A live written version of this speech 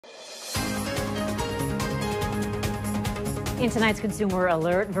In tonight's Consumer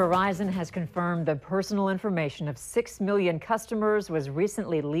Alert, Verizon has confirmed the personal information of 6 million customers was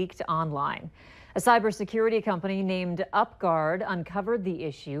recently leaked online. A cybersecurity company named UpGuard uncovered the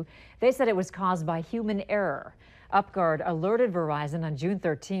issue. They said it was caused by human error. UpGuard alerted Verizon on June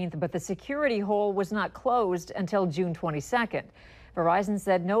 13th, but the security hole was not closed until June 22nd. Verizon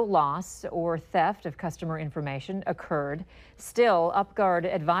said no loss or theft of customer information occurred. Still, UpGuard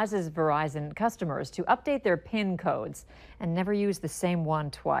advises Verizon customers to update their PIN codes and never use the same one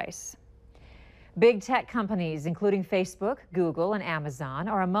twice. Big tech companies, including Facebook, Google, and Amazon,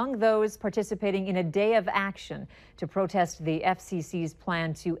 are among those participating in a day of action to protest the FCC's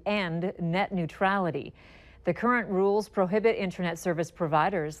plan to end net neutrality. The current rules prohibit internet service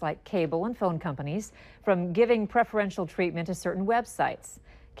providers like cable and phone companies from giving preferential treatment to certain websites.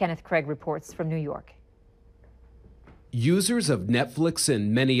 Kenneth Craig reports from New York. Users of Netflix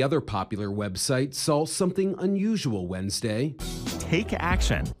and many other popular websites saw something unusual Wednesday. Take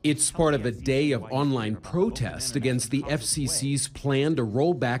action. It's part of a day of online protest against the FCC's plan to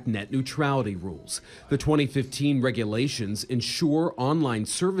roll back net neutrality rules. The 2015 regulations ensure online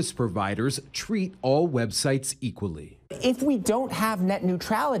service providers treat all websites equally. If we don't have net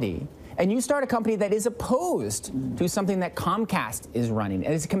neutrality, and you start a company that is opposed to something that Comcast is running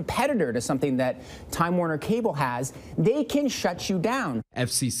and is a competitor to something that Time Warner Cable has, they can shut you down.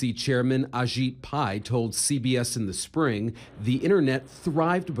 FCC Chairman Ajit Pai told CBS in the spring the internet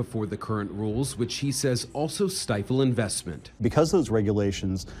thrived before the current rules, which he says also stifle investment. Because those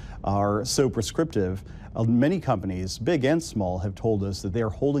regulations are so prescriptive, many companies, big and small, have told us that they are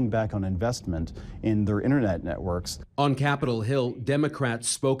holding back on investment in their internet networks. On Capitol Hill, Democrats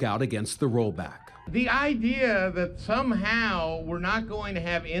spoke out against the rollback. The idea that somehow we're not going to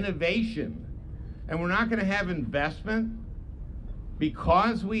have innovation and we're not going to have investment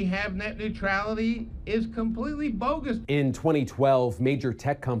because we have net neutrality is completely bogus. In 2012, major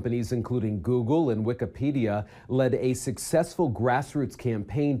tech companies, including Google and Wikipedia, led a successful grassroots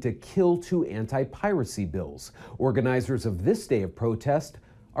campaign to kill 2 anti-piracy bills. Organizers of this day of protest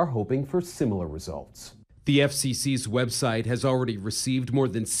are hoping for similar results. The FCC's website has already received more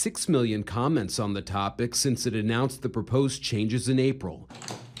than 6 million comments on the topic since it announced the proposed changes in April.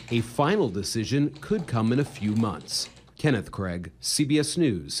 A final decision could come in a few months. Kenneth Craig, CBS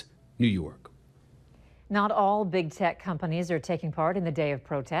News, New York. Not all big tech companies are taking part in the day of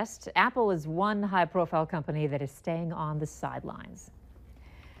protest. Apple is one high-profile company that is staying on the sidelines.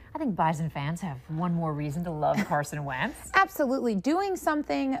 I think Bison fans have one more reason to love Carson Wentz. Absolutely, doing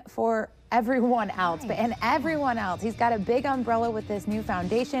something for everyone else, and everyone else. He's got a big umbrella with this new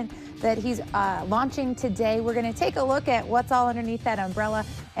foundation that he's launching today. We're going to take a look at what's all underneath that umbrella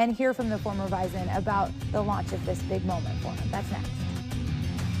and hear from the former Bison about the launch of this big moment for him. That's next.